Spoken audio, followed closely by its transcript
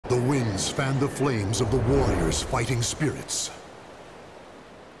winds fan the flames of the warriors' fighting spirits.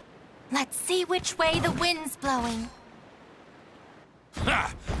 Let's see which way the wind's blowing.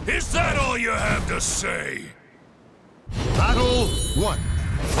 Ha! Is that all you have to say? Battle 1.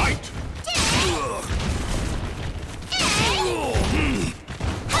 Fight!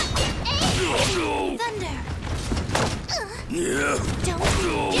 Thunder! Yeah. Don't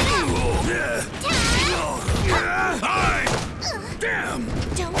get up! Hi! Damn!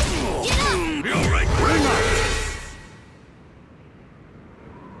 Don't get up! You all right? Bring up!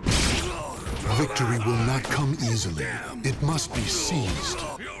 Victory will not come easily. It must be seized.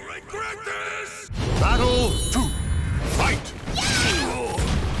 You all right? Crack this! Battle 2. Fight!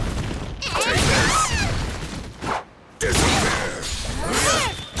 Take this! Disappear!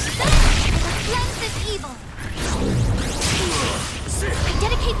 Cleanse this evil! I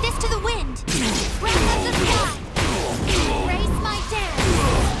dedicate this to the wind! Breath of the sky! Raise my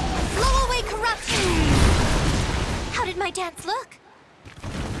dance! Blow away corruption! How did my dance look?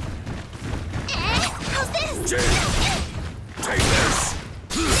 How's this? Take this!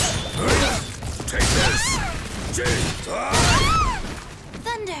 Take this!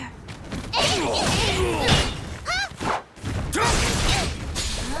 Thunder!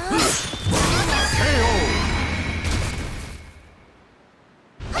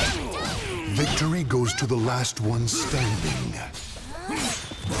 Victory goes to the last one standing.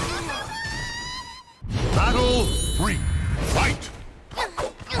 Battle 3. Fight!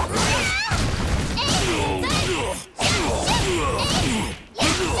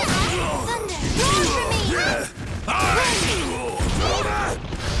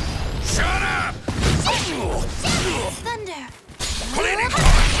 Shut up! Thunder! Cleaning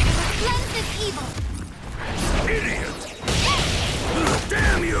Cleanse this evil! idiot!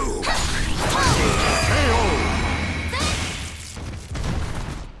 Damn you!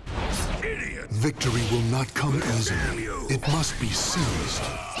 Idiot! Victory will not come easily. you. It must be seized.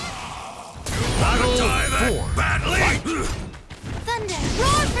 Battle Battle 4. badly! Thunder!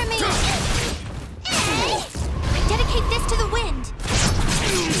 Roar for me! I dedicate this to the wind!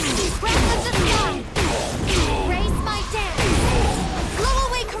 Breath of the sky! Raise my dance! Blow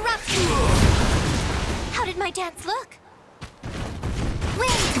away corruption! How did my dance look?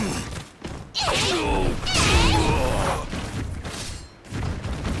 Wind!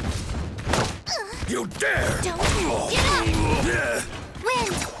 You dare! Don't get up!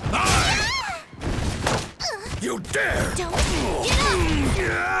 Wind! You dare! Don't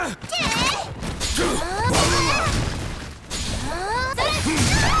get up!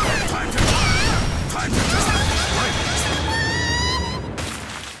 Time to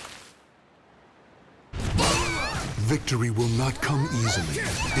Victory will not come easily.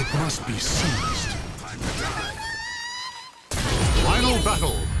 It must be seized. Final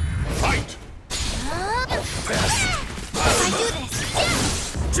battle. Fight! I do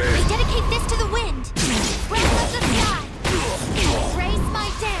this! I dedicate this to the wind! Breath of the sky! Raise my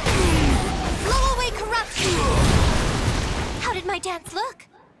dance! Blow away corruption! How did my dance look?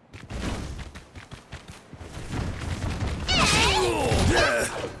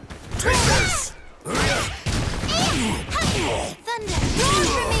 take this! Thunder! Roar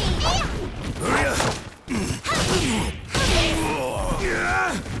for me!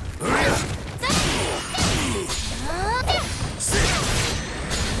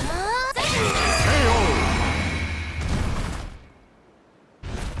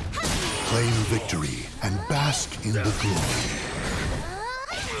 Claim victory and bask in the glory.